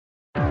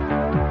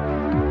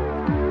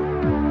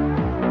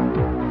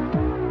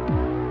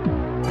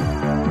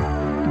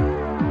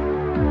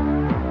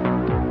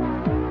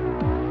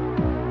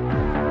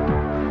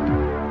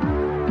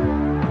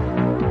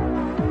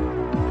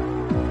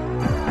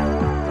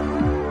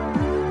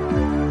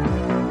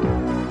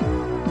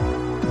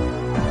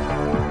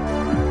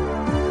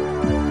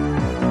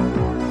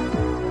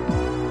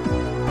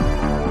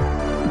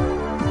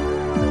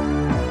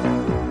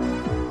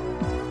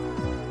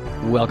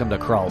welcome to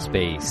Crawl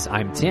Space.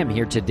 I'm Tim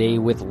here today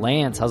with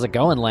Lance. How's it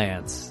going,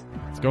 Lance?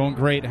 It's going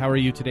great. How are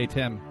you today,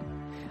 Tim?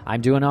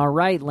 I'm doing all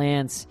right,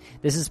 Lance.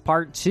 This is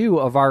part 2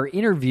 of our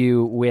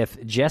interview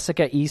with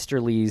Jessica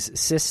Easterly's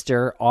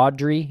sister,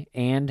 Audrey,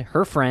 and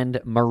her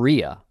friend,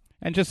 Maria.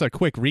 And just a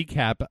quick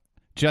recap,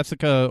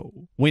 Jessica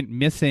went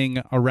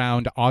missing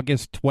around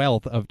August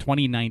 12th of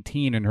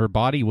 2019, and her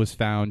body was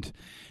found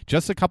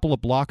just a couple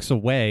of blocks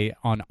away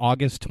on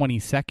August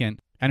 22nd.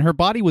 And her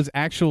body was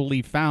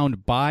actually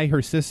found by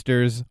her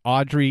sisters,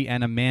 Audrey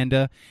and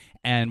Amanda,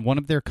 and one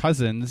of their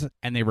cousins,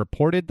 and they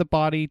reported the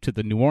body to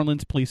the New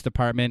Orleans Police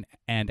Department,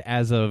 and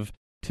as of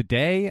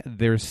today,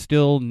 there's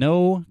still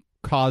no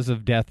cause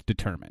of death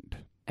determined.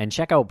 And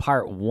check out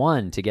part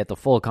 1 to get the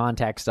full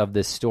context of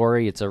this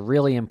story. It's a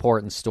really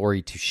important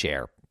story to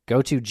share.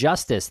 Go to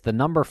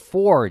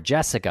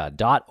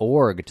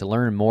justice4jessica.org to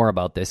learn more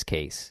about this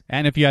case.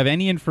 And if you have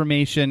any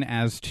information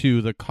as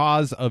to the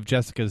cause of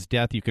Jessica's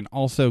death, you can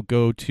also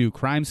go to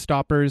Crime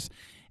Stoppers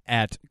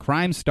at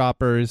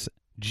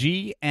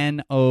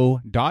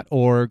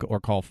crimestoppersgno.org or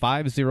call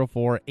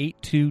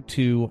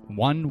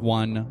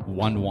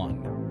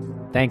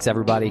 504-822-1111. Thanks,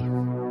 everybody.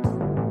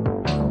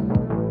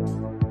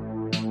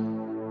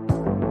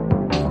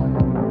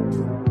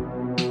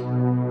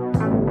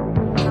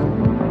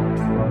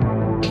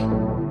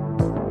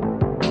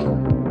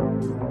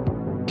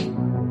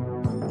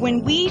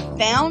 When we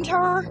found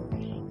her,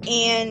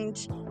 and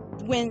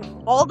when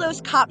all those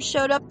cops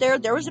showed up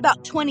there was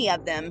about 20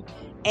 of them,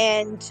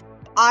 and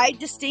I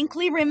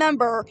distinctly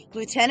remember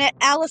Lieutenant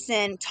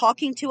Allison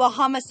talking to a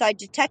homicide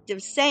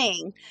detective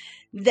saying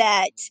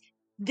that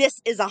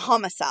this is a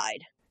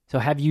homicide. So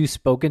have you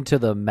spoken to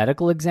the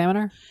medical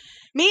examiner?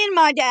 Me and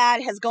my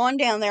dad has gone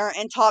down there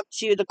and talked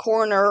to the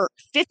coroner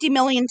 50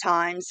 million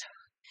times.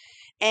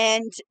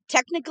 And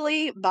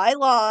technically, by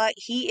law,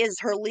 he is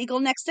her legal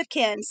next of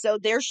kin, so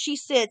there she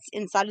sits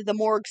inside of the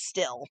morgue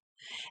still.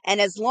 And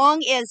as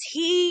long as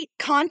he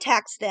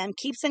contacts them,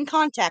 keeps in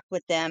contact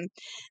with them,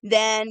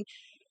 then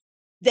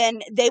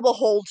they will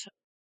hold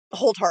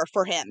her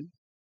for him,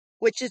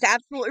 which is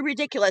absolutely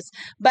ridiculous.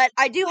 But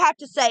I do have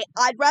to say,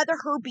 I'd rather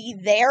her be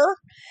there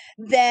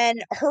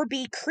than her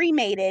be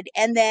cremated,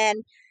 and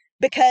then,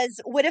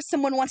 because what if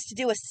someone wants to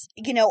do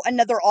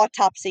another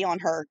autopsy on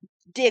her,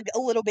 dig a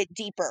little bit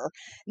deeper?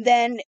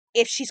 Then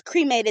if she's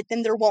cremated,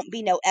 then there won't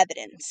be no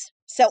evidence.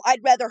 So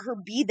I'd rather her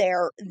be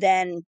there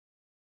than,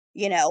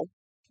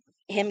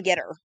 him get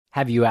her.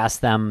 Have you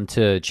asked them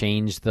to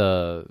change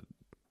the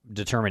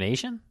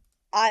determination?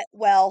 I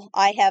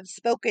have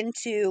spoken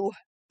to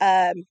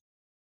the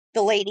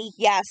lady,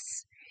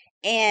 yes,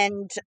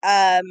 and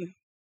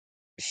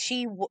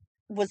she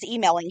was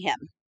emailing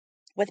him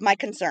with my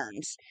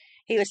concerns.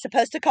 He was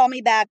supposed to call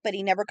me back, but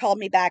he never called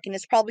me back, and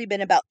it's probably been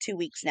about 2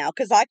 weeks now,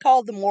 because I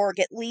call the morgue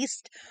at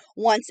least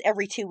once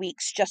every 2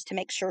 weeks just to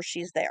make sure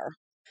she's there.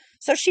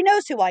 So she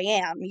knows who I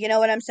am, you know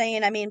what I'm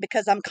saying? I mean,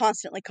 because I'm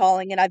constantly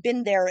calling, and I've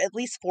been there at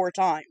least 4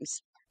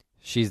 times.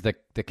 She's the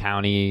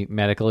county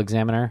medical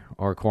examiner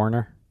or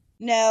coroner?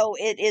 No,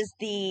 it is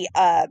the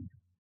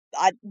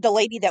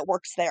lady that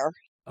works there.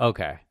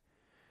 Okay.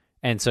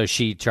 And so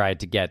she tried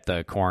to get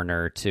the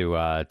coroner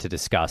to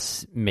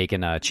discuss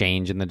making a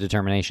change in the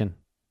determination?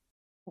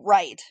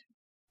 Right.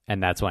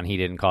 And that's when he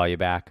didn't call you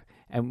back.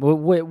 And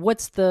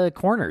what's the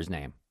coroner's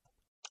name?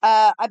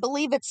 I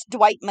believe it's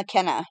Dwight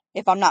McKenna,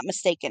 if I'm not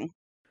mistaken.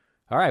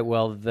 All right.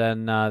 Well,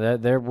 then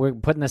we're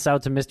putting this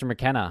out to Mr.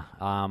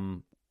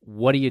 McKenna.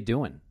 What are you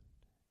doing?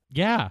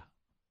 Yeah.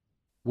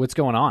 What's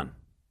going on?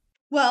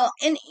 Well,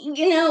 and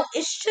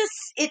it's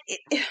just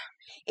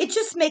it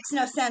just makes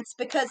no sense,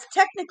 because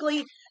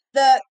technically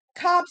the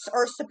cops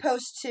are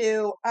supposed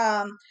to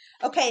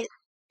okay,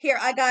 here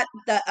I got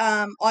the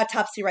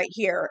autopsy right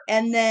here,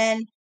 and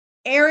then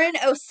Aaron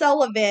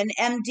O'Sullivan,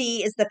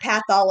 MD, is the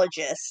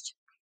pathologist.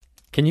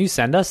 Can you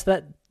send us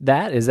that?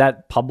 Is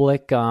that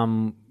public?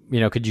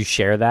 Could you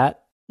share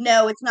that?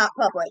 No, it's not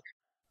public.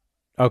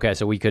 Okay,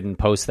 so we couldn't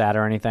post that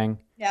or anything?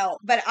 No,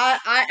 but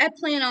I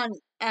plan on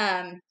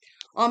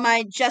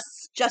my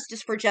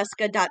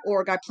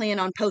justiceforjessica.org, I plan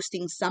on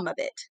posting some of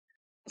it.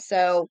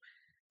 So,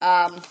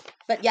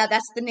 but yeah,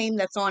 that's the name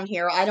that's on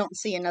here. I don't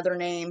see another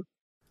name.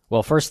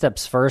 Well, first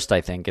steps first,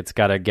 I think it's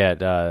got to get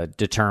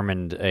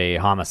determined a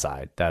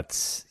homicide. That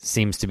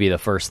seems to be the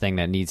first thing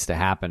that needs to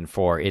happen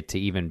for it to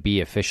even be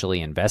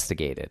officially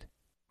investigated.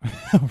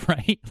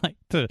 Right? Like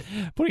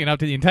putting it out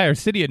to the entire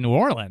city of New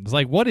Orleans.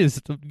 Like, what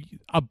is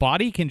a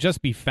body can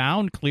just be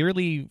found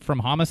clearly from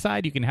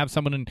homicide? You can have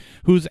someone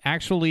who's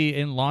actually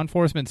in law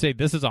enforcement say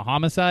this is a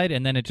homicide,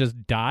 and then it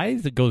just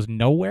dies. It goes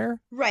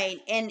nowhere. Right.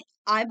 And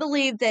I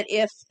believe that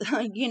if,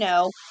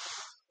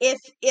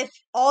 if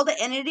all the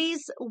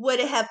entities would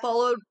have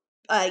followed,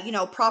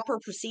 proper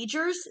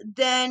procedures,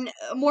 then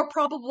more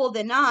probable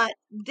than not,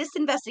 this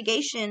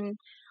investigation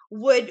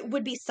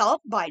would be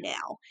solved by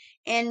now.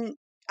 And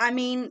I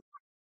mean,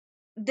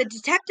 the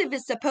detective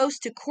is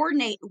supposed to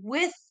coordinate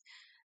with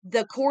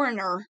the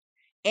coroner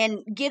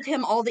and give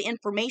him all the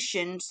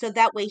information so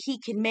that way he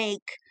can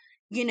make,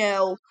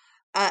 a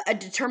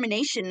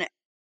determination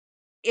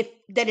if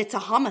that it's a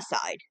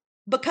homicide,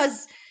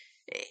 because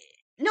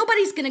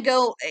nobody's going to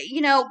go,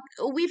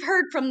 we've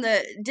heard from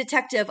the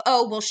detective,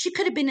 oh, well, she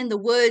could have been in the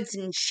woods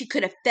and she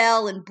could have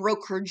fell and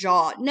broke her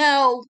jaw.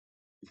 No,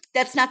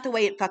 that's not the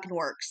way it fucking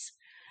works.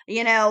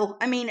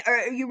 I mean,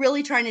 are you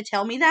really trying to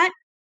tell me that?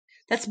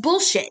 That's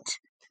bullshit.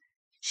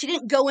 She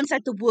didn't go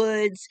inside the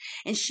woods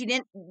and she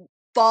didn't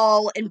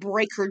fall and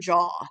break her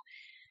jaw.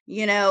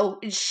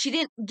 She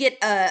didn't get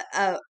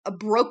a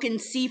broken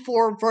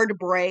C4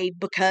 vertebrae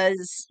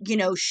because,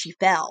 she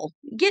fell.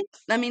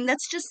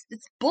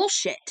 It's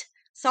bullshit.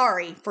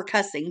 Sorry for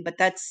cussing, but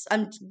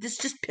this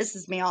just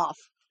pisses me off.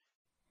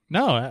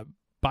 No,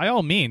 by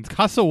all means,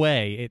 cuss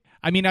away.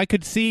 I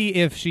could see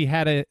if she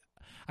had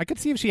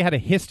a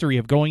history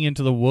of going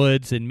into the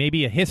woods and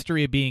maybe a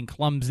history of being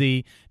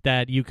clumsy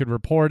that you could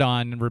report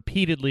on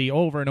repeatedly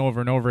over and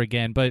over and over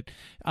again. But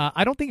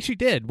I don't think she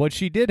did. What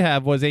she did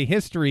have was a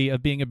history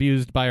of being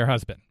abused by her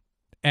husband.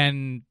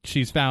 And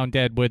she's found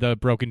dead with a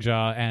broken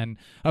jaw and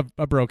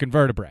a broken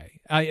vertebrae.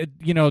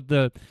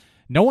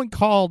 No one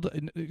called.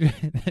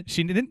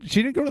 She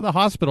didn't go to the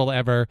hospital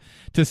ever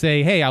to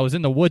say, "Hey, I was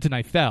in the woods and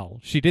I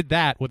fell." She did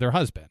that with her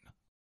husband.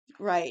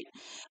 Right.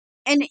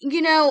 And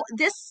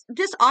this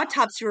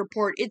autopsy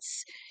report, it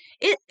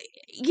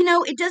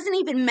doesn't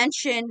even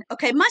mention,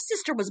 okay, my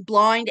sister was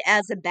blind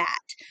as a bat.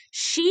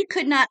 She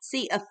could not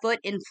see a foot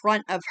in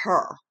front of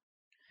her,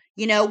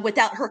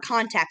 without her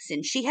contacts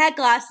in. She had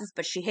glasses,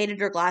 but she hated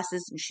her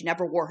glasses and she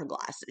never wore her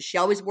glasses. She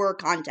always wore her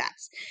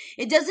contacts.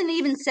 It doesn't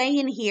even say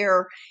in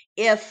here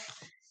if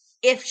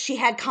she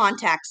had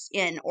contacts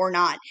in or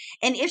not.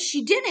 And if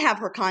she did have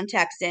her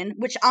contacts in,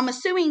 which I'm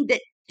assuming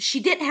that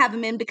she didn't have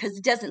them in because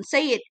it doesn't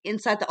say it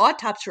inside the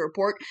autopsy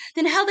report,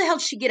 then how the hell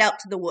did she get out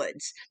to the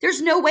woods?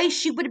 There's no way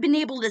she would have been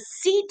able to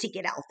see to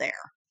get out there.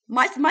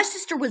 My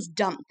sister was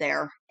dumped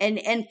there.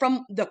 And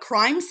from the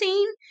crime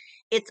scene,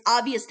 it's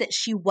obvious that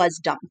she was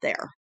dumped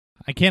there.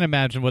 I can't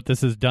imagine what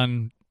this has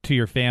done to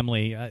your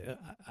family.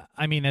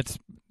 It's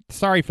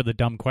sorry for the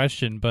dumb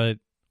question, but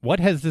what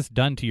has this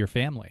done to your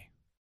family?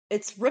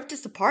 It's ripped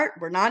us apart.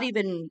 We're not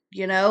even,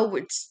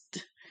 it's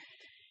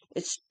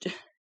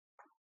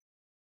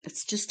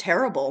just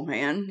terrible,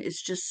 man.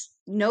 It's just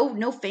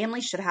no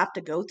family should have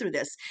to go through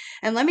this.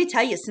 And let me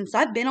tell you, since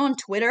I've been on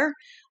Twitter,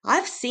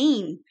 I've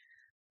seen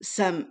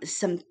some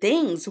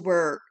things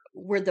where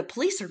the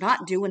police are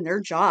not doing their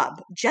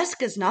job.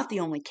 Jessica's not the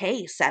only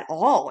case at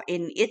all,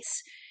 and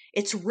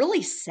it's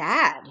really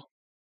sad.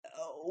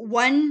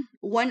 One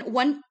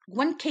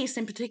case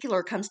in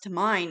particular comes to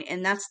mind,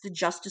 and that's the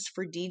Justice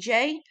for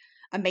DJ,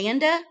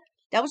 Amanda.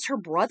 That was her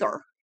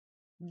brother.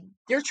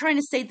 They're trying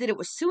to say that it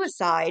was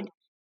suicide,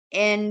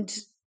 and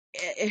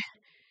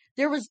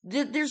there's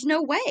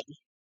no way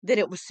that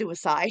it was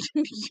suicide.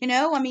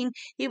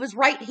 He was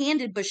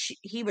right-handed, but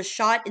he was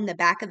shot in the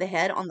back of the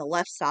head on the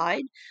left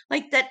side.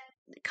 Like that.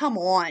 Come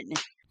on.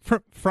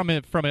 From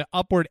an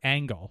upward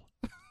angle.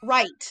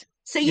 Right.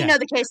 So you know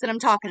the case that I'm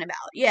talking about.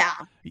 Yeah.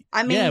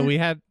 we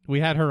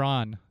had her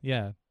on.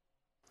 Yeah.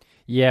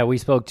 Yeah, we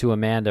spoke to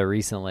Amanda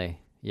recently.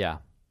 Yeah.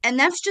 And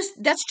that's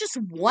just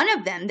one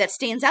of them that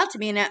stands out to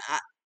me, and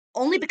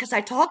only because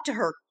I talk to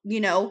her,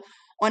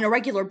 on a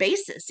regular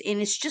basis,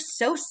 and it's just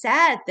so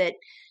sad that.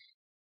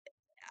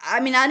 I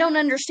don't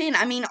understand.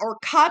 Are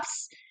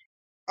cops?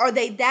 Are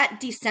they that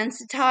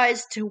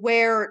desensitized to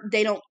where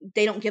they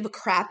don't give a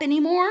crap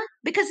anymore?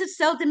 Because if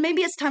so, then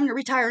maybe it's time to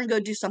retire and go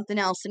do something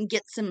else and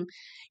get some,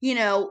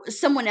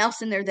 someone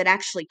else in there that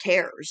actually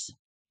cares.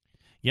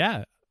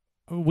 Yeah.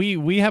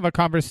 We have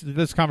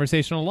this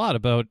conversation a lot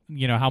about,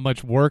 how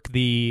much work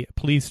the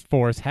police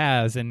force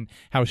has and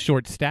how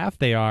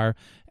short-staffed they are.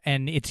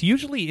 And it's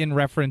usually in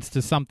reference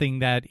to something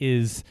that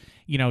is,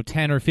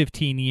 10 or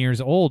 15 years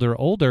old or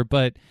older,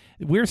 but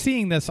we're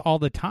seeing this all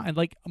the time,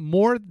 like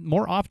more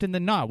often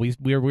than not.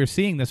 We're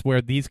seeing this where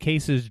these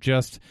cases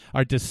just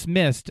are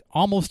dismissed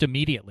almost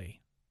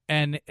immediately.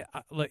 And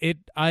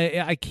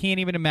I can't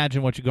even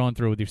imagine what you're going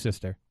through with your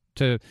sister.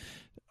 To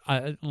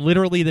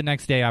literally the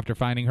next day after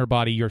finding her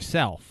body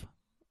yourself,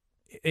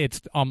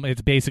 it's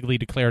basically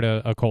declared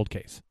a cold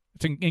case.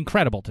 It's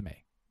incredible to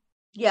me.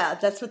 Yeah,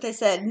 that's what they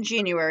said in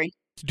January.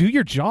 Do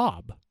your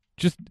job.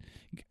 Just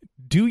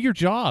do your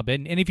job.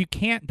 And if you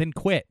can't, then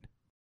quit.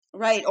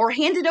 Right. Or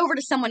hand it over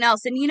to someone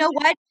else. And you know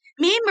what?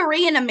 Me and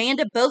Marie and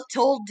Amanda both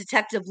told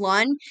Detective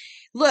Lunn,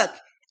 look,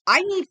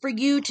 I need for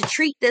you to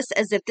treat this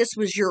as if this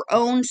was your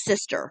own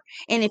sister.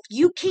 And if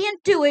you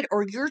can't do it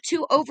or you're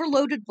too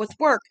overloaded with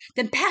work,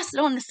 then pass it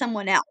on to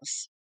someone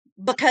else.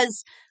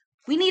 Because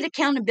we need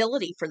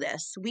accountability for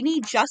this. We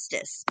need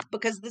justice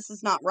because this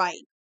is not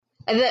right.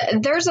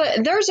 There's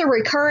a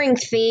recurring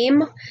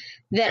theme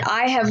that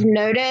I have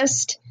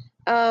noticed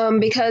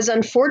because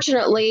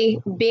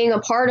unfortunately being a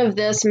part of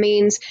this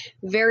means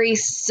very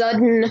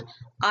sudden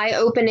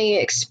eye-opening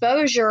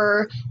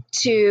exposure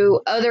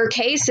to other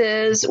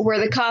cases where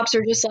the cops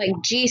are just like,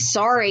 gee,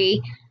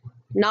 sorry,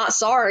 not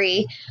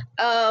sorry.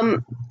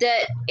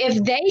 That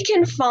if they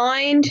can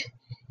find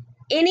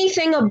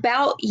anything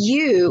about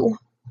you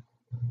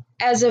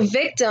as a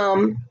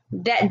victim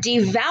that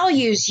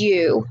devalues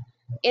you,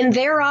 in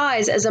their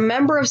eyes, as a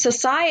member of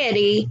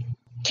society,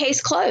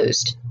 case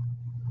closed.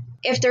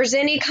 If there's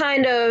any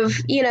kind of,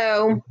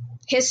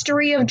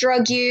 history of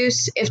drug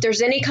use, if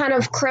there's any kind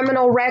of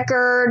criminal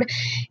record,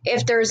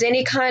 if there's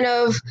any kind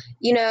of,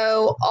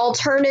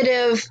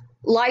 alternative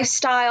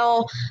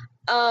lifestyle,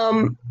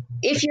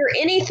 if you're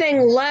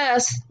anything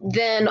less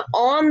than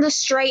on the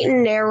straight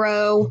and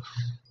narrow,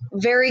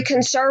 very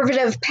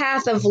conservative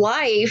path of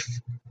life,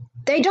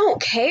 they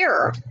don't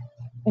care.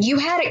 You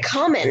had it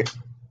coming.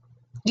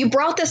 You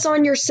brought this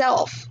on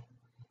yourself.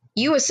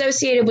 You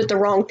associated with the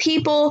wrong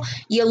people,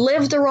 you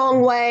lived the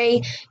wrong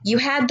way, you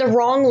had the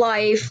wrong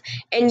life,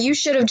 and you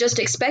should have just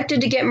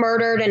expected to get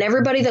murdered, and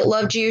everybody that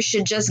loved you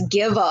should just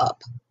give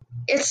up.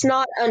 It's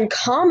not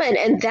uncommon,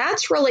 and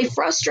that's really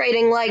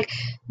frustrating. Like,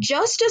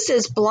 justice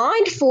is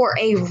blind for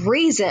a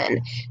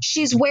reason.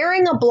 She's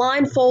wearing a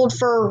blindfold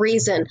for a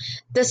reason.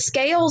 The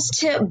scales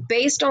tip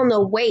based on the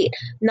weight,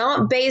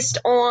 not based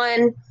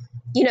on,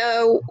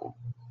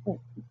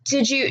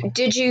 did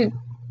you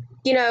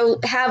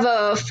have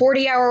a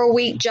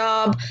 40-hour-a-week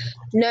job,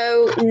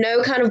 no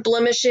kind of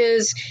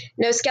blemishes,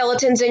 no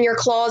skeletons in your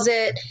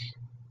closet,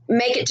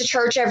 make it to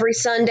church every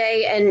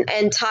Sunday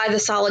and tie the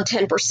solid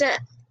 10%.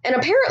 And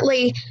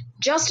apparently,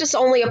 justice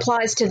only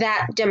applies to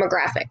that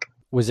demographic.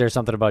 Was there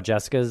something about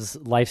Jessica's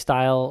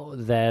lifestyle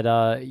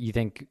that you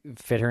think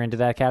fit her into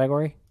that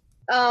category?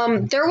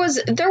 There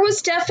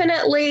was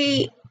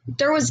definitely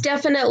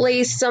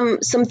some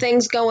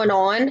things going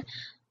on.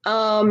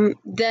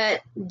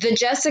 That the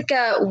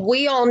Jessica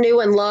we all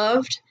knew and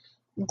loved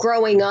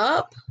growing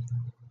up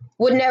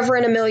would never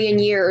in a million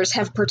years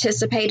have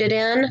participated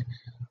in.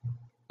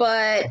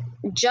 But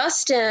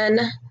Justin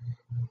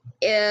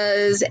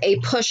is a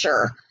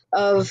pusher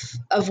of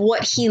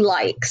what he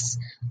likes.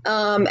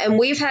 And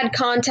we've had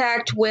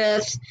contact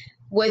with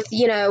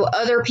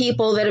other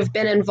people that have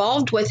been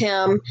involved with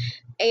him.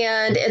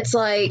 And it's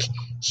like,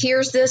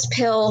 here's this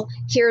pill,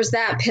 here's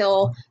that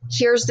pill,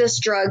 here's this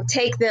drug,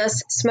 take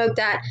this, smoke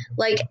that.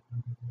 Like,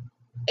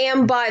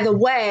 and by the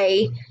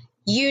way,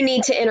 you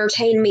need to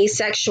entertain me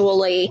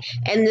sexually,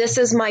 and this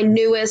is my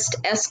newest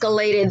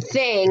escalated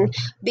thing,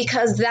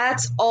 because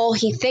that's all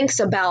he thinks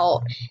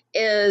about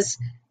is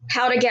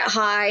how to get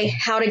high,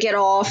 how to get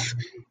off,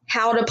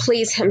 how to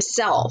please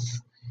himself.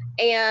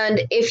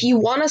 And if you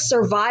want to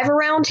survive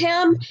around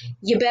him,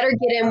 you better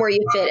get in where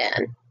you fit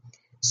in.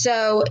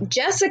 So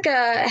Jessica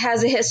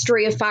has a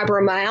history of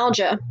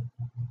fibromyalgia,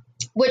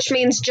 which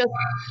means just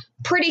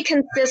pretty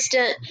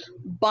consistent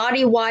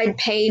body-wide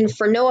pain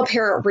for no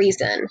apparent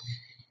reason.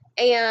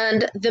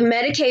 And the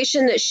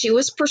medication that she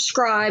was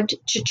prescribed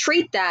to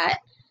treat that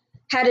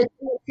had a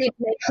tendency to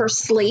make her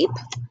sleep.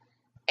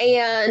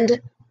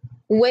 And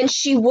when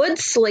she would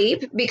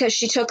sleep, because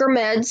she took her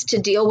meds to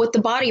deal with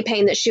the body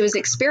pain that she was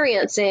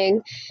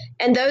experiencing,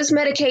 and those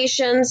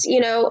medications,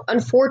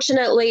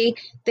 unfortunately,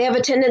 they have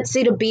a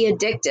tendency to be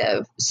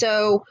addictive.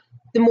 So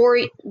the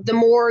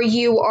more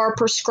you are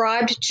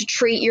prescribed to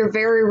treat your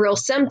very real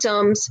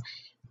symptoms,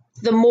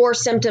 the more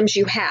symptoms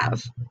you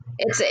have.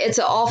 It's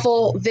an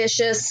awful,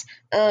 vicious,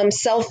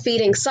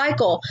 self-feeding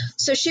cycle.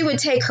 So she would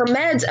take her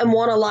meds and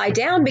want to lie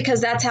down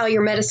because that's how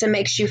your medicine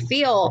makes you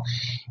feel.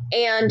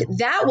 And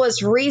that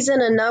was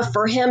reason enough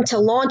for him to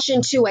launch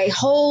into a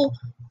whole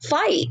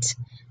fight,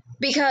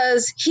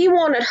 because he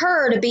wanted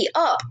her to be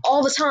up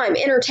all the time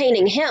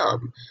entertaining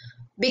him,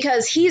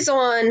 because he's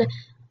on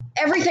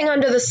everything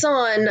under the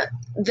sun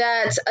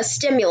that's a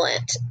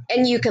stimulant.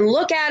 And you can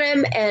look at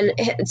him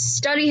and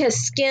study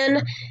his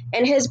skin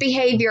and his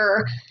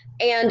behavior.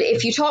 And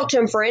if you talk to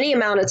him for any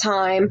amount of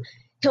time,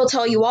 he'll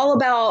tell you all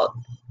about,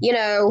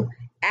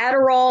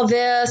 Adderall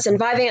this and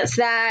Vyvanse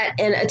that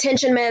and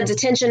attention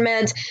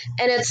meds.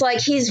 And it's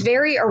like he's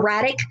very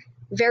erratic,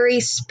 very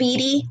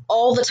speedy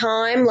all the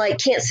time, like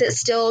can't sit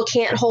still,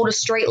 can't hold a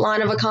straight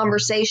line of a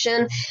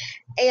conversation.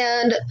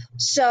 And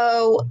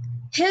so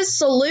his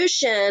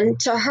solution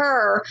to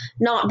her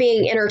not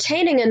being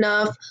entertaining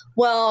enough,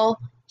 well,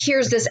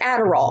 here's this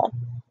Adderall.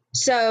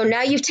 So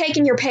now you've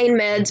taken your pain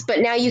meds, but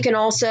now you can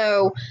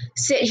also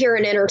sit here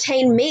and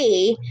entertain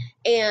me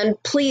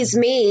and please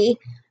me.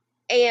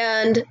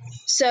 And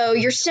so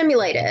you're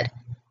stimulated.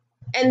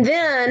 And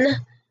then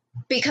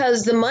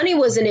because the money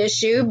was an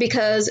issue,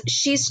 because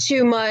she's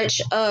too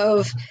much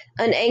of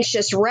an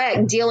anxious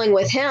wreck dealing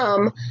with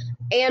him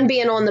and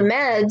being on the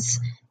meds,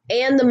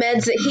 and the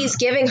meds that he's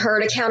giving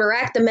her to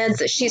counteract the meds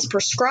that she's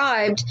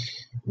prescribed,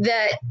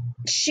 that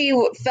she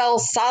fell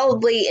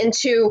solidly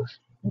into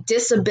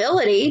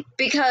disability,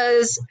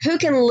 because who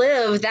can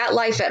live that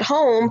life at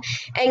home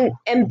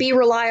and be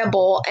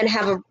reliable and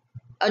have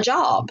a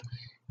job?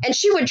 And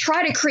she would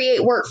try to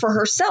create work for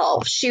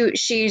herself.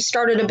 She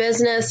started a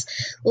business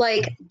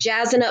like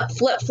jazzing up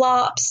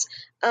flip-flops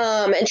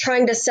and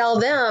trying to sell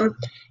them.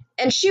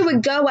 And she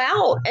would go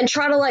out and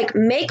try to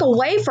make a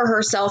way for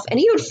herself, and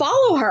he would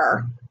follow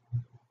her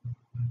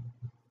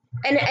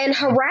and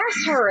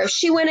harass her if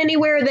she went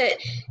anywhere that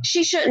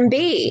she shouldn't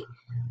be.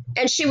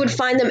 And she would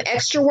find them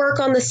extra work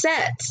on the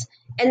sets.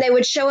 and they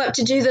would show up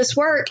to do this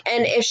work.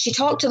 And if she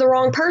talked to the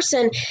wrong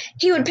person,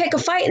 he would pick a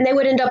fight and they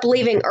would end up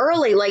leaving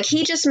early. Like,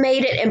 he just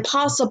made it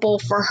impossible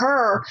for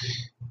her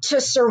to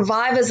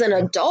survive as an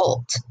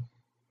adult.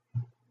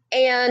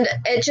 And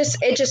it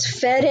just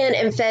fed in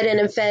and fed in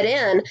and fed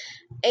in.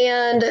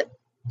 And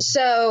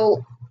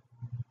so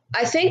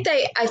I think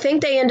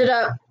they ended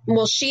up,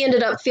 well, she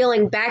ended up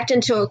feeling backed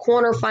into a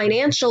corner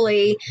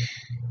financially,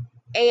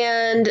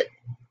 and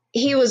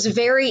he was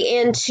very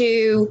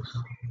into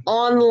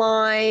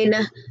online,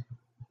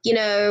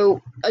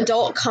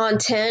 adult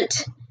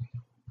content.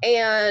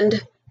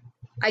 And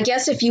I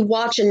guess if you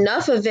watch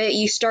enough of it,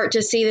 you start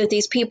to see that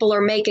these people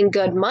are making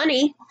good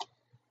money.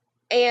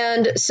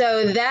 And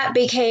so that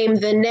became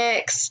the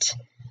next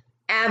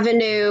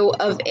avenue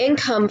of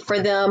income for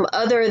them,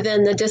 other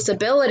than the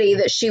disability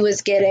that she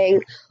was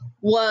getting,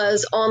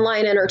 was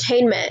online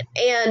entertainment.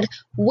 And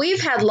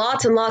we've had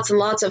lots and lots and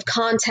lots of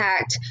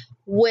contact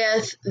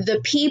with the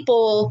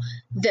people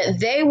that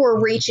they were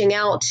reaching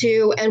out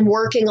to and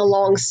working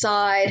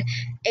alongside.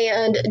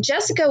 And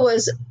Jessica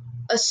was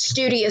a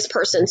studious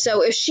person.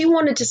 So if she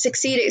wanted to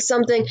succeed at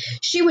something,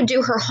 she would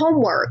do her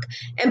homework.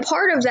 And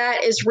part of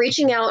that is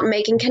reaching out and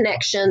making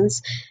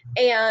connections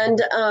and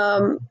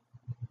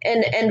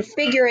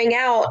figuring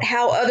out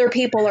how other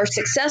people are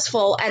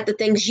successful at the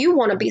things you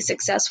want to be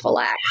successful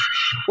at.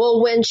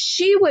 Well, when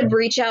she would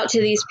reach out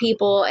to these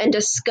people and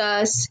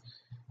discuss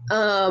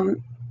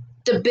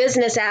the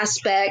business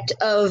aspect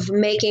of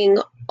making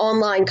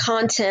online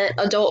content,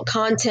 adult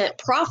content,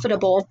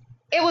 profitable,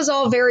 it was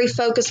all very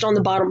focused on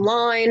the bottom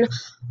line,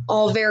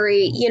 all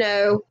very,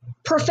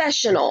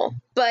 professional.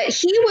 But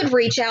he would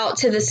reach out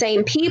to the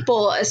same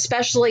people,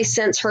 especially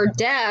since her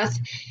death,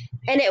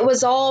 and it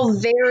was all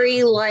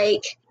very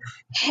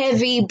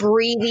heavy,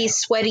 breathy,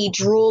 sweaty,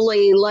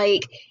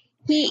 drooly.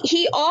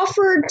 He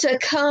offered to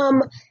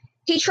come.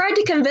 He tried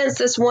to convince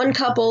this one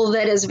couple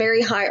that is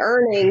very high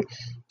earning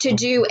to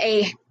do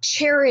a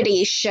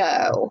charity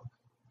show,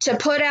 to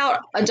put out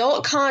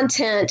adult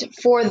content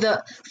for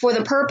the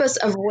purpose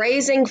of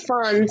raising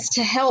funds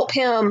to help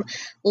him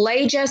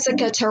lay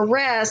Jessica to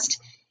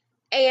rest.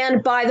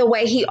 And by the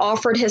way, he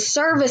offered his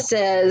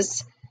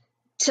services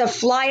to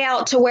fly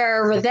out to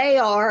wherever they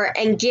are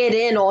and get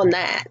in on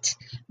that,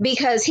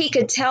 because he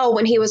could tell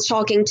when he was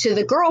talking to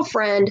the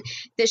girlfriend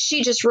that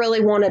she just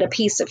really wanted a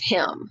piece of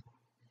him.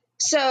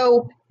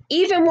 So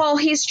even while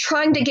he's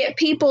trying to get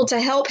people to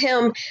help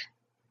him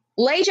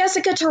lay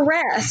Jessica to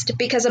rest,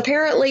 because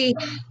apparently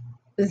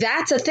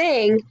that's a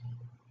thing,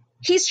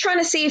 he's trying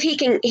to see if he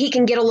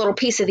can get a little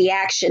piece of the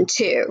action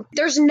too.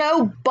 There's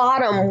no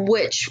bottom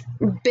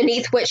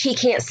beneath which he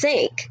can't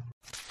sink.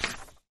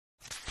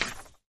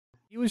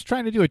 He was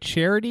trying to do a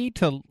charity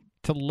to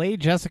lay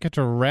Jessica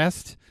to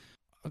rest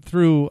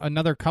through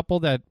another couple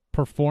that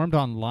performed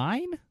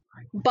online?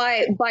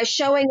 By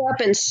showing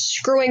up and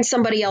screwing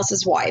somebody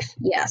else's wife,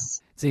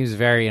 yes. Seems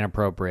very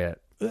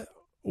inappropriate.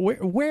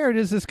 Where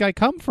does this guy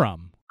come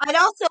from? I'd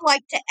also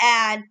like to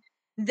add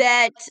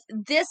that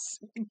this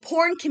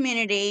porn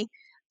community,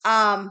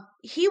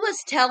 he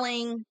was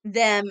telling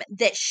them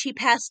that she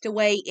passed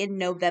away in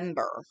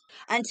November,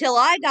 until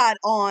I got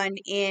on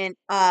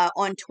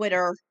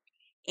Twitter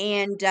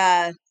and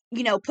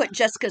put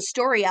Jessica's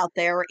story out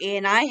there,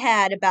 and I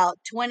had about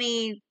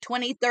 20,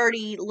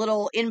 30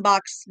 little inbox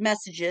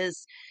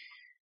messages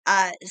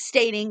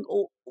stating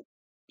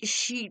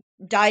she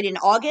died in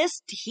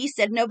August. He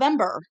said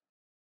November.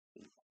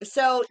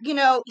 So,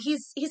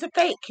 he's a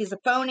fake. He's a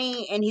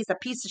phony, and he's a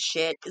piece of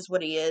shit is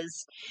what he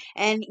is.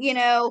 And,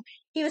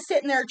 he was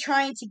sitting there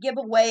trying to give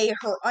away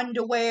her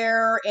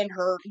underwear and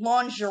her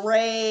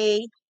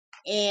lingerie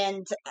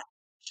and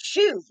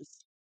shoes,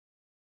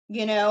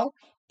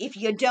 if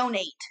you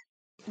donate,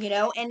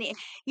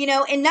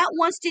 and not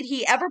once did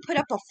he ever put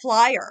up a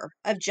flyer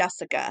of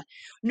Jessica,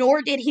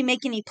 nor did he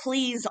make any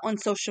pleas on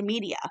social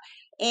media.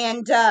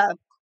 And,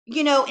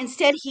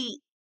 instead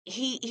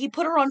he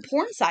put her on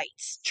porn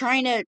sites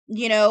trying to,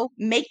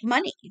 make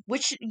money,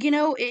 which,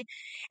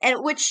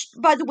 which,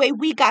 by the way,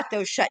 we got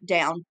those shut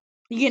down,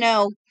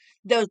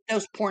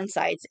 those porn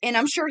sites. And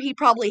I'm sure he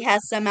probably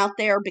has some out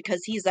there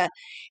because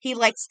he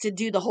likes to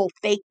do the whole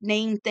fake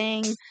name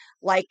thing,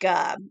 like,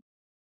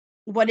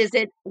 what is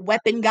it?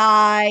 Weapon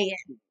guy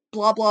and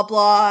blah, blah,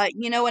 blah.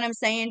 You know what I'm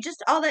saying?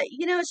 Just all that,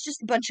 it's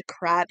just a bunch of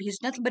crap.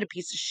 He's nothing but a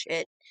piece of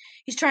shit.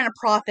 He's trying to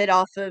profit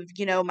off of,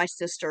 my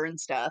sister and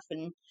stuff.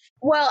 And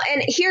well,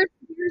 and here's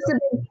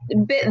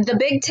the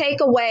big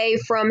takeaway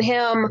from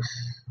him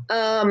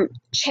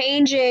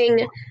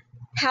changing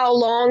how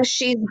long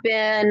she's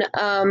been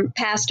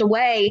passed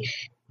away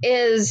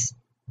is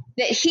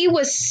that he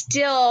was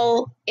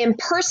still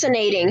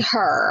impersonating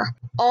her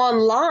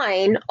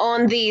online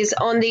on these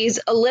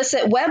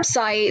illicit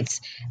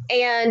websites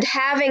and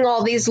having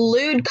all these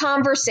lewd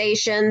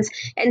conversations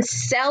and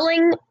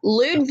selling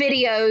lewd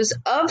videos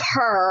of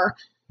her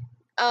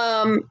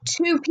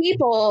to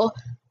people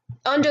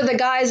under the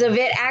guise of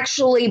it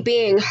actually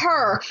being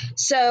her.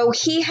 So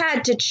he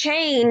had to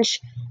change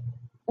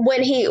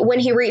when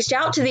he reached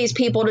out to these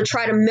people to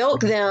try to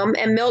milk them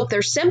and milk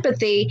their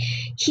sympathy,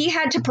 he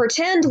had to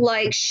pretend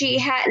like she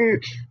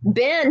hadn't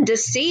been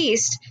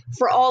deceased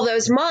for all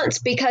those months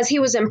because he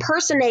was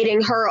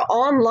impersonating her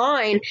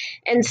online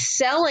and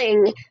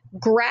selling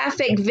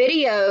graphic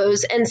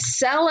videos and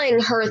selling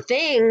her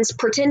things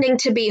pretending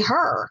to be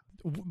her.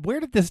 Where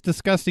did this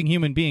disgusting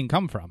human being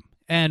come from?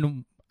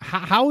 And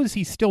how is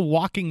he still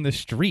walking the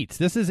streets?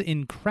 This is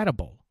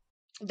incredible.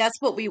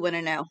 That's what we want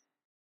to know.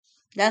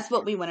 That's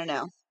what we want to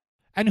know.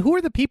 And who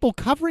are the people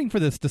covering for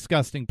this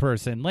disgusting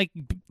person? Like,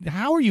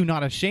 how are you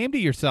not ashamed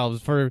of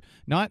yourselves for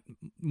not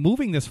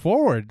moving this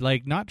forward?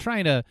 Like, not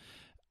trying to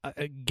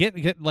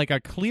get like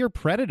a clear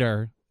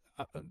predator?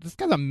 This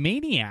guy's a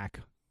maniac.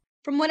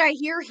 From what I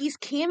hear, he's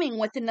camming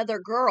with another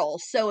girl.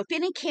 So if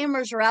any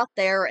cameras are out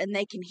there and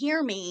they can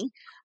hear me,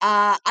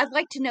 I'd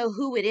like to know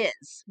who it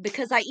is,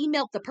 because I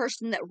emailed the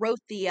person that wrote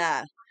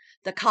the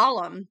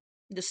column,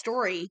 the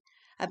story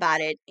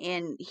about it,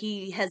 and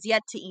he has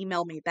yet to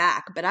email me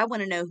back, but I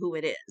want to know who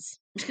it is.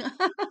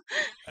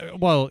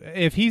 Well,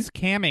 if he's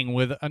camming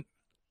with and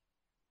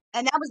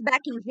that was back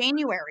in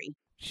January.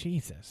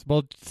 Jesus.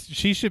 Well,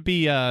 she should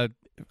be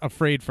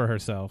afraid for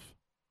herself.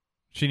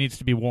 She needs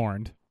to be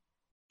warned.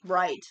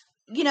 Right.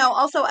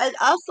 Also, I'd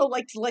also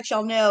like to let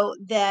y'all know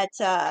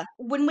that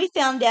when we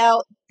found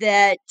out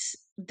that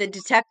the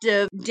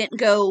detective didn't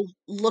go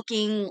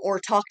looking or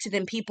talk to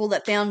them people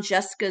that found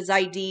Jessica's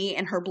ID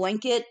and her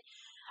blanket,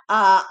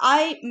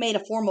 I made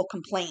a formal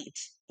complaint,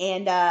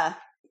 and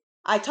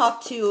I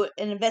talked to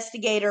an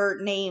investigator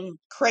named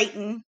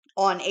Creighton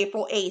on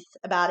April 8th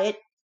about it,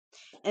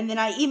 and then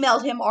I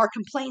emailed him our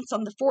complaints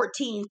on the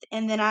 14th,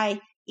 and then I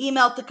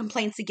emailed the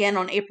complaints again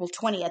on April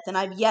 20th, and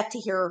I've yet to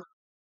hear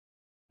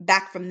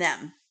back from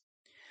them.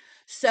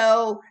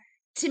 So,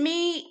 to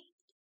me,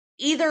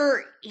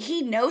 either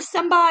he knows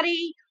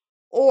somebody,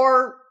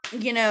 or,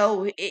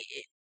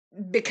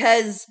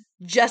 because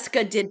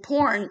Jessica did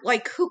porn,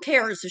 like, who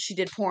cares if she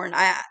did porn?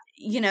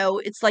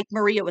 It's like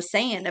Maria was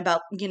saying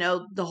about,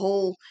 the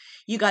whole,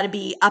 you got to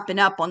be up and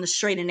up on the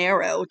straight and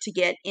narrow to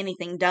get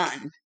anything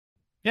done.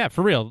 Yeah,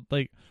 for real.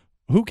 Like,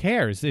 who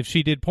cares if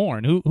she did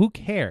porn? Who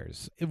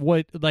cares?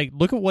 Look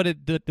at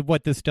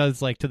what this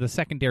does, like, to the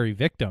secondary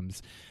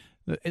victims.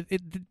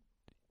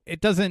 It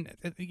doesn't,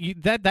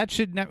 that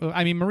should never,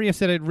 I mean, Maria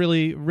said it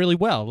really, really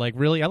well, like,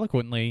 really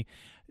eloquently.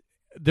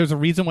 There's a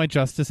reason why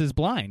justice is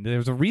blind.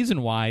 There's a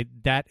reason why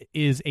that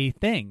is a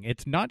thing.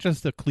 It's not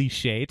just a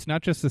cliche. It's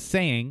not just a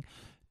saying.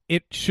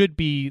 It should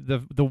be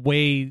the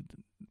way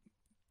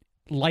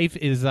life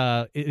is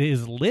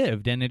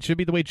lived, and it should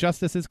be the way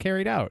justice is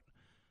carried out.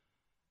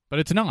 But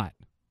it's not.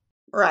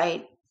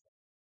 Right.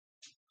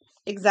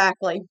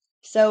 Exactly.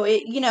 So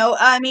we've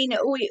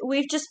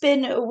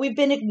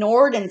been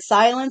ignored and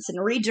silenced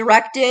and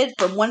redirected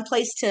from one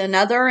place to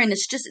another, and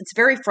it's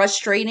very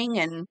frustrating,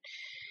 and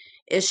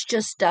it's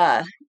just,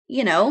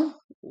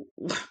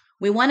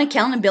 we want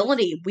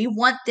accountability. We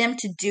want them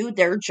to do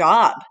their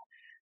job.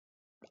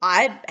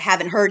 I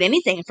haven't heard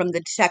anything from the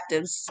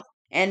detectives,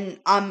 and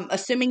I'm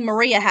assuming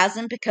Maria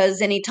hasn't,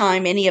 because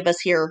anytime any of us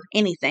hear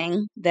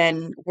anything,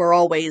 then we're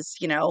always,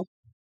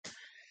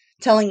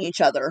 telling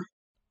each other.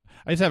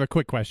 I just have a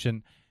quick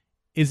question.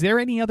 Is there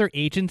any other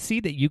agency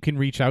that you can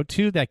reach out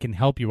to that can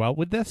help you out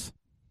with this?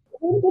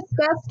 We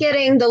discussed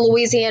getting the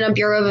Louisiana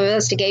Bureau of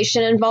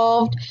Investigation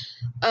involved,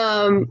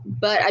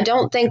 but I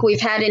don't think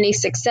we've had any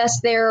success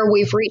there.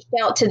 We've reached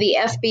out to the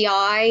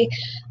FBI.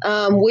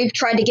 We've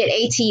tried to get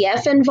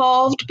ATF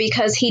involved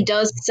because he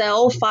does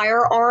sell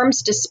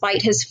firearms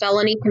despite his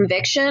felony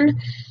conviction.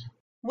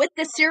 With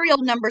the serial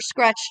number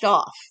scratched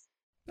off.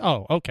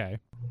 Oh, okay.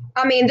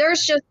 I mean,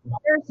 there's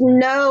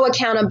no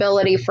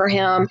accountability for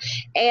him.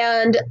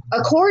 And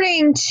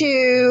according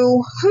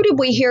to, who did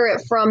we hear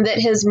it from, that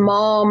his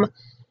mom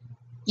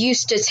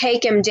used to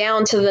take him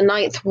down to the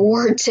Ninth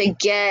Ward to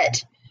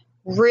get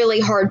really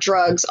hard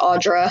drugs,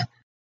 Audra?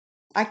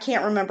 I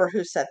can't remember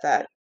who said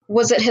that.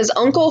 Was it his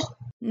uncle?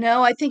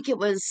 No, I think it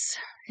was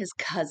his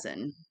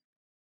cousin.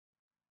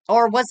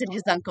 Or was it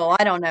his uncle?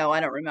 I don't know. I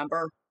don't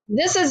remember.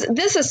 This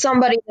is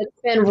somebody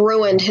that's been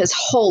ruined his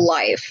whole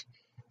life.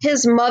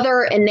 His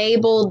mother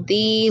enabled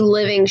the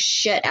living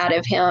shit out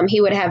of him. He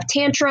would have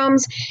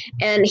tantrums,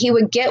 and he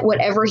would get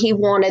whatever he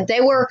wanted.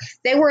 They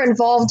were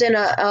involved in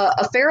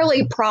a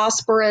fairly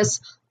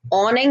prosperous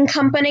awning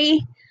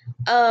company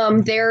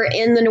there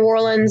in the New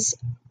Orleans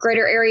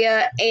greater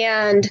area,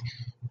 and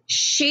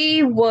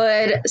she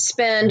would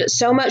spend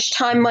so much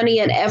time, money,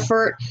 and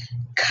effort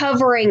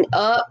covering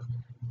up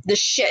the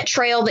shit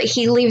trail that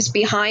he leaves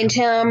behind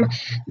him,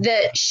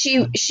 that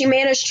she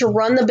managed to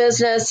run the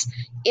business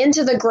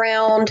into the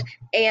ground,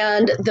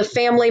 and the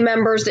family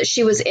members that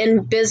she was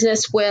in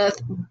business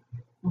with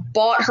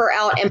bought her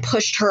out and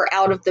pushed her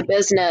out of the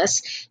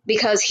business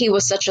because he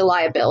was such a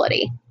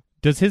liability.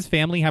 Does his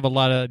family have a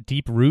lot of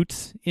deep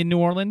roots in New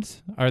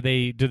Orleans? Do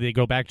they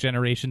go back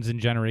generations and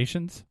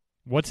generations?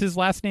 What's his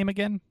last name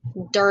again?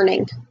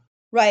 Durning.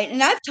 Right.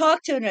 And I've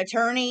talked to an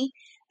attorney,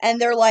 and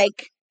they're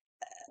like,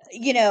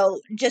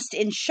 just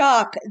in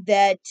shock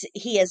that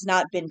he has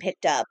not been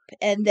picked up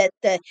and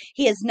that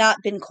he has not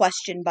been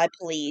questioned by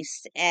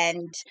police,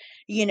 and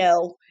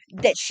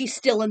that she's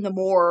still in the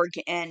morgue,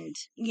 and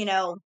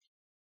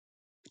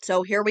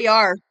so here we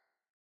are,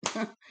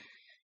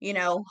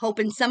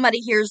 hoping somebody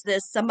hears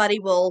this, somebody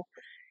will,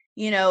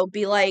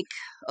 be like,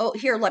 oh,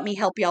 here, let me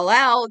help y'all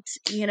out,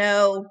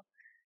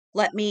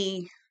 let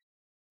me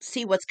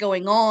see what's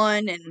going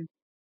on, and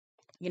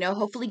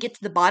hopefully get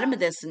to the bottom of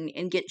this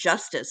and get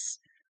justice,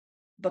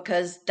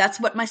 because that's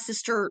what my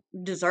sister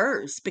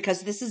deserves,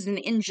 because this is an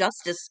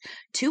injustice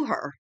to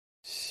her.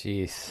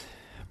 Jeez.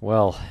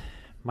 Well,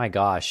 my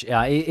gosh.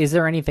 Is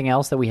there anything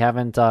else that we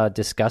haven't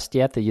discussed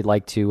yet that you'd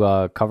like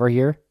to cover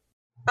here?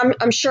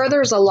 I'm sure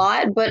there's a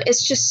lot, but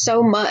it's just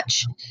so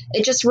much.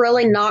 It just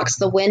really knocks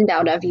the wind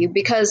out of you,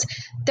 because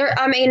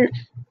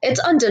it's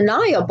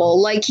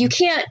undeniable. Like, you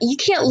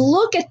can't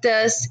look at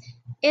this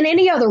in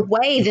any other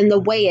way than the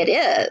way it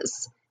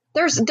is.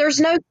 There's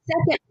no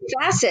second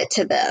facet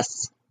to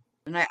this.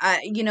 And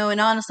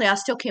and honestly, I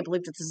still can't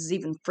believe that this is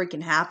even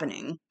freaking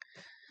happening.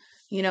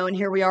 And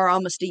here we are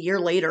almost a year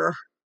later,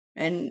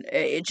 and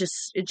it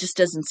just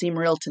doesn't seem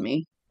real to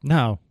me.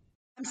 No.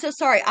 I'm so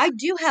sorry. I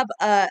do have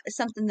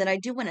something that I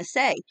do want to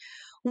say.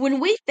 When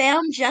we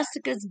found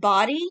Jessica's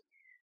body,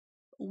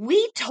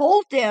 we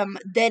told them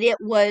that it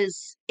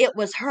was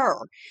her.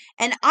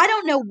 And I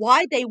don't know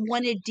why they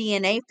wanted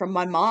DNA from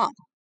my mom.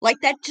 Like,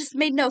 that just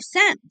made no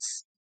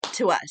sense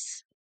to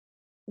us.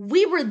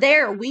 We were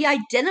there, we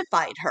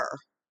identified her,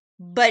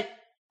 but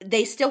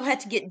they still had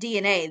to get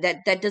DNA.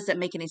 That doesn't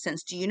make any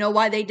sense. Do you know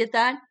why they did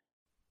that?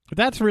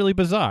 That's really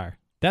bizarre.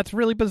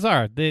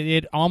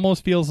 It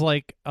almost feels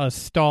like a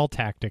stall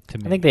tactic to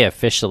me. I think they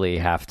officially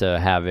have to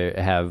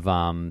have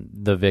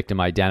the victim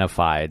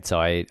identified. So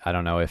I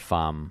don't know if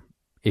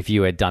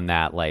you had done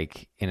that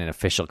like in an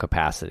official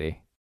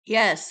capacity.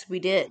 Yes, we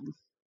did.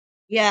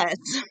 Yes.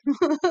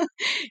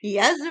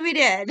 Yes, we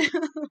did.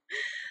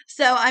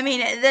 So,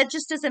 that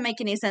just doesn't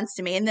make any sense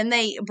to me. And then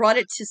they brought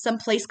it to some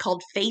place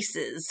called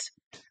Faces.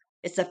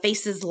 It's a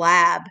Faces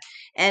lab.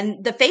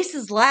 And the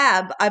Faces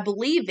lab, I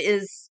believe,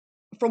 is,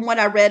 from what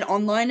I read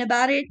online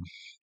about it,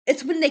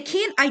 it's when they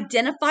can't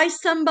identify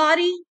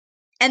somebody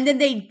and then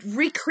they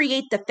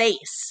recreate the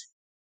face.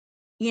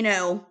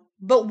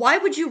 But why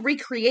would you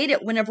recreate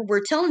it whenever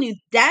we're telling you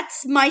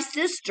that's my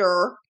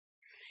sister?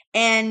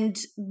 And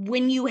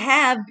when you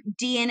have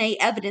DNA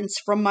evidence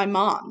from my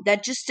mom,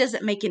 that just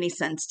doesn't make any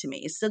sense to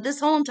me. So this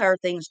whole entire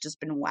thing's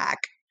just been whack.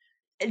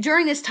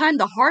 During this time,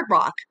 the Hard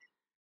Rock,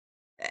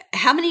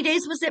 how many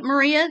days was it,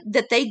 Maria,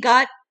 that they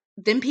got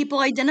them people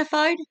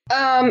identified?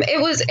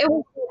 It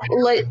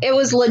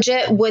was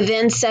legit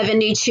within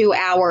 72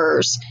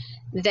 hours.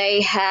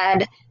 They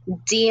had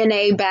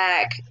DNA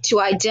back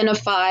to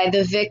identify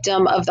the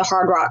victim of the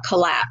Hard Rock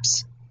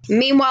collapse.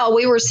 Meanwhile,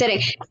 we were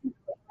sitting.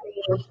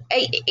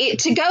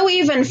 To go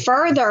even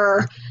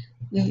further,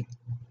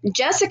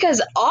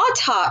 Jessica's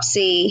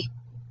autopsy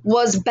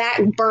was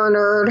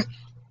backburnered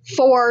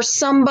for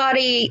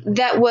somebody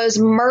that was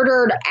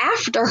murdered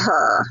after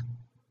her,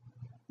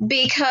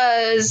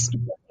 because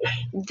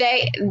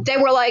they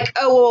were like,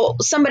 oh, well,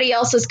 somebody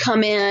else has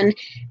come in,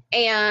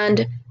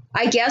 and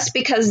I guess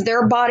because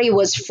their body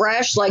was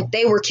fresh, like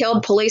they were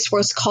killed, police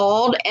was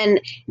called, and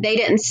they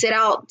didn't sit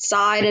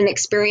outside and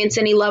experience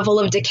any level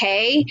of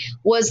decay,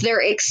 was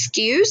their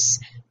excuse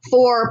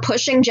for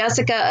pushing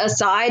Jessica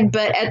aside.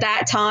 But at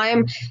that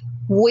time,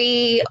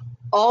 we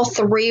all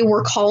three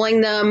were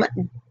calling them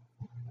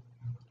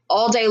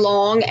all day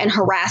long and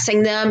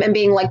harassing them and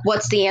being like,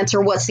 what's the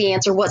answer? What's the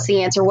answer? What's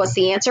the answer? What's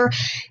the answer?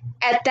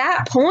 At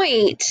that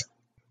point,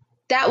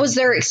 that was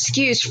their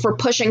excuse for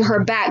pushing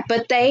her back.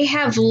 But they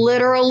have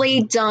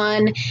literally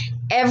done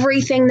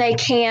everything they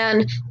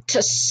can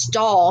to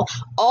stall.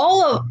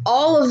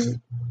 All of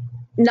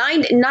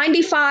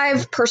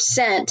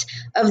 95%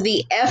 of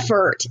the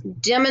effort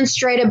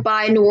demonstrated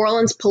by New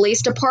Orleans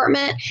Police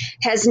Department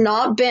has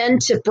not been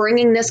to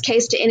bringing this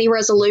case to any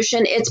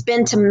resolution. It's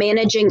been to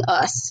managing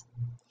us.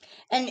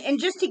 And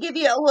just to give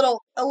you a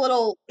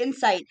little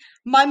insight,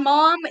 my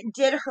mom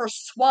did her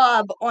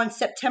swab on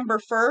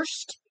September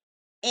 1st,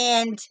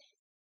 and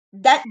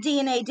that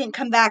DNA didn't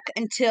come back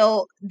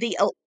until the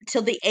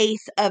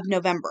 8th of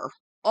November.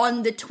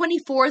 On the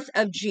 24th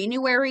of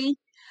January,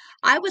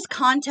 I was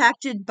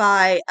contacted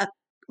by a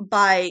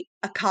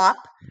cop,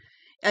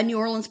 a New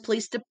Orleans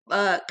police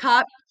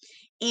cop,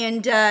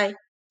 and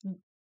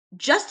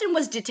Justin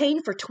was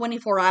detained for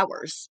 24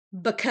 hours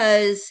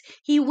because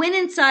he went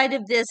inside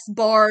of this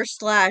bar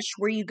 /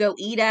 where you go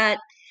eat at,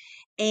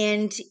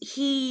 and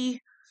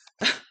he,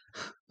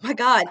 my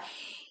God,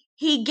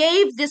 he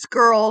gave this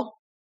girl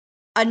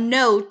a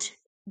note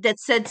that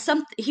said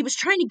something. He was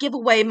trying to give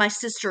away my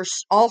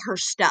sister's all her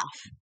stuff,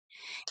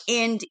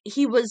 and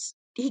he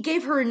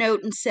gave her a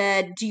note and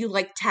said, do you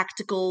like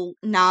tactical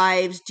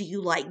knives? Do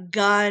you like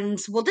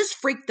guns? Well, this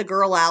freaked the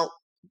girl out.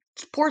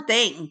 Poor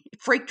thing. It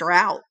freaked her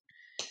out.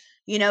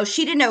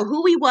 She didn't know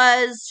who he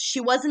was.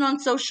 She wasn't on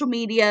social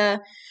media.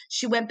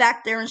 She went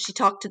back there and she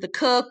talked to the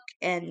cook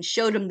and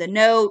showed him the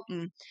note.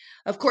 And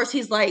Of course,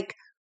 he's like,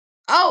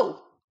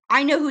 oh,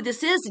 I know who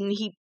this is. And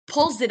he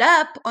pulls it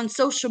up on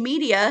social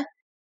media,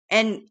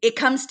 and it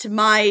comes to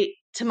my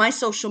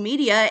social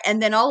media.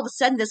 And then all of a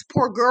sudden, this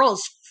poor girl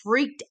is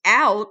freaked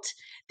out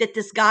that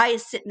this guy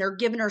is sitting there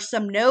giving her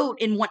some note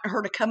and wanting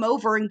her to come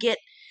over and get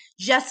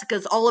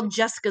all of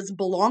Jessica's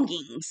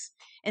belongings,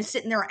 and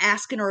sitting there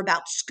asking her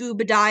about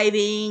scuba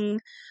diving,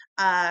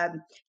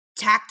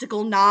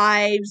 tactical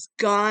knives,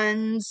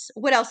 guns.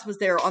 What else was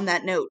there on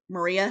that note,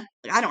 Maria?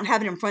 I don't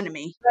have it in front of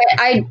me.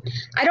 I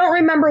don't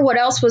remember what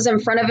else was in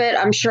front of it.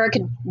 I'm sure I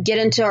could get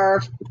into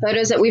our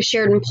photos that we've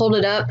shared and pulled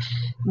it up,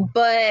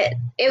 but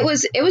it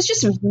was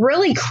just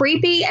really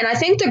creepy. And I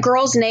think the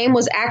girl's name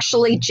was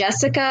actually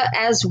Jessica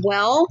as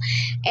well.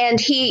 And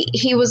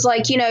he was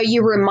like,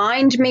 you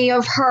remind me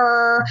of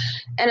her.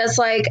 And it's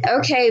like,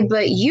 okay,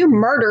 but you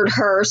murdered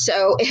her.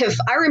 So if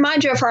I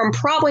remind you of her, I'm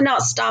probably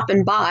not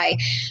stopping by.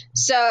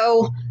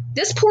 So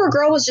this poor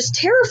girl was just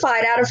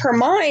terrified out of her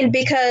mind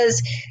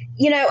because,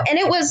 and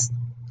it was,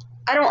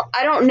 I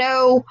don't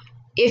know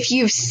if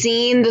you've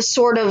seen the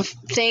sort of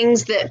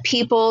things that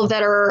people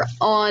that are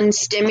on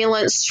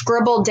stimulants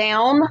scribble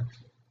down,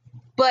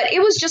 but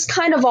it was just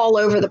kind of all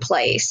over the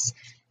place.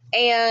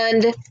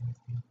 And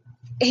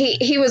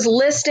he was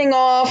listing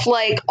off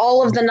like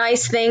all of the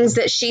nice things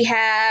that she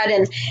had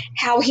and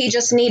how he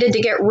just needed to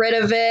get rid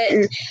of it,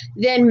 and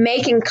then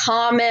making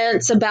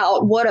comments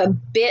about what a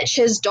bitch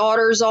his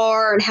daughters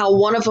are and how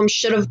one of them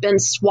should have been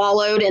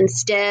swallowed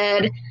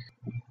instead.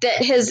 That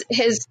his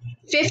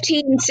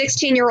 15,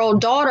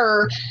 16-year-old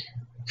daughter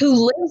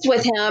who lives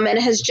with him and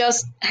has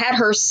just had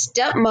her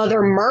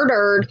stepmother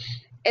murdered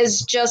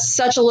is just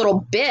such a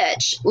little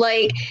bitch.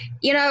 Like,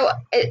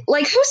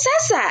 like who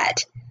says that?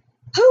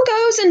 Who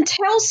goes and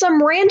tells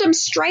some random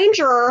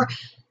stranger,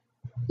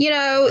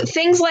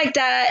 things like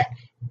that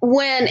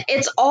when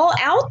it's all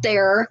out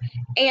there?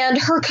 And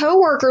her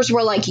coworkers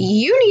were like,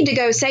 you need to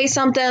go say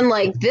something,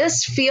 like,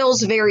 this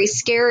feels very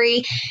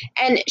scary.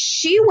 And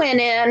she went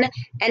in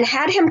and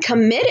had him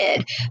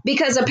committed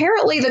because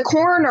apparently the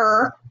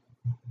coroner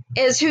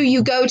is who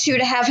you go to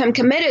have him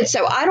committed.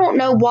 So I don't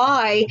know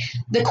why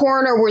the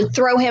coroner would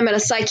throw him in a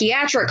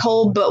psychiatric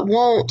hold but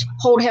won't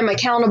hold him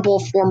accountable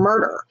for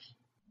murder.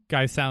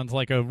 Guy sounds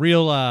like a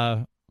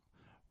real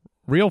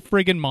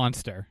friggin'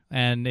 monster,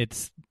 and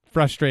it's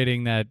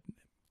frustrating that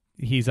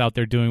he's out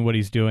there doing what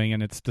he's doing,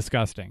 and it's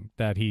disgusting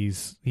that he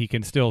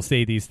can still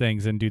say these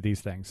things and do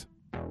these things.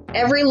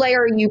 Every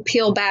layer you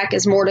peel back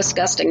is more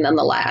disgusting than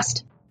the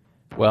last.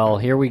 Well,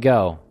 here we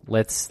go.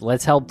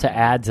 Let's help to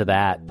add to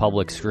that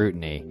public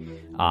scrutiny.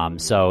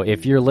 So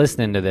if you're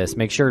listening to this,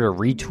 make sure to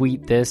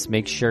retweet this.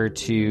 Make sure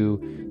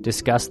to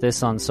discuss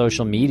this on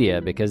social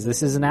media, because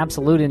this is an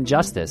absolute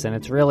injustice and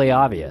it's really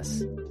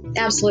obvious.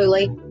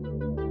 Absolutely.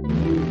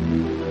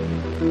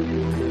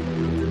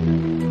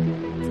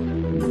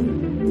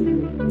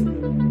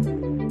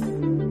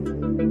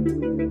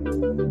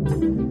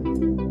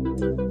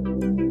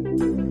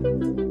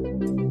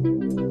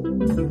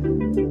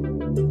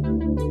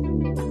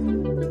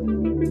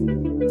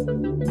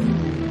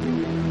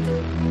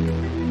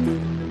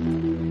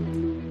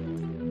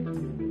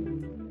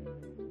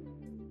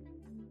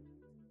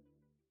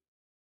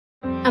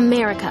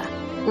 America.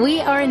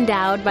 We are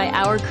endowed by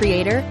our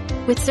Creator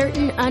with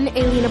certain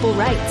unalienable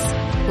rights: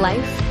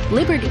 life,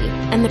 liberty,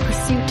 and the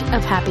pursuit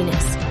of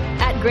happiness.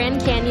 At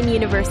Grand Canyon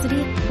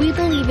University, we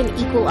believe in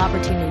equal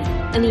opportunity,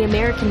 and the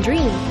American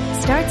dream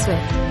starts with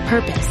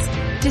purpose.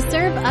 To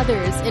serve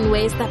others in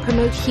ways that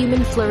promote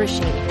human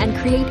flourishing and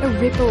create a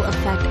ripple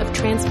effect of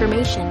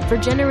transformation for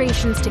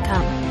generations to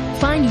come.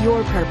 Find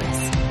your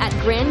purpose at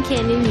Grand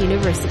Canyon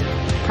University.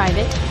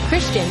 Private,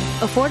 Christian,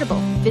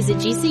 affordable. Visit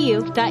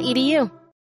gcu.edu.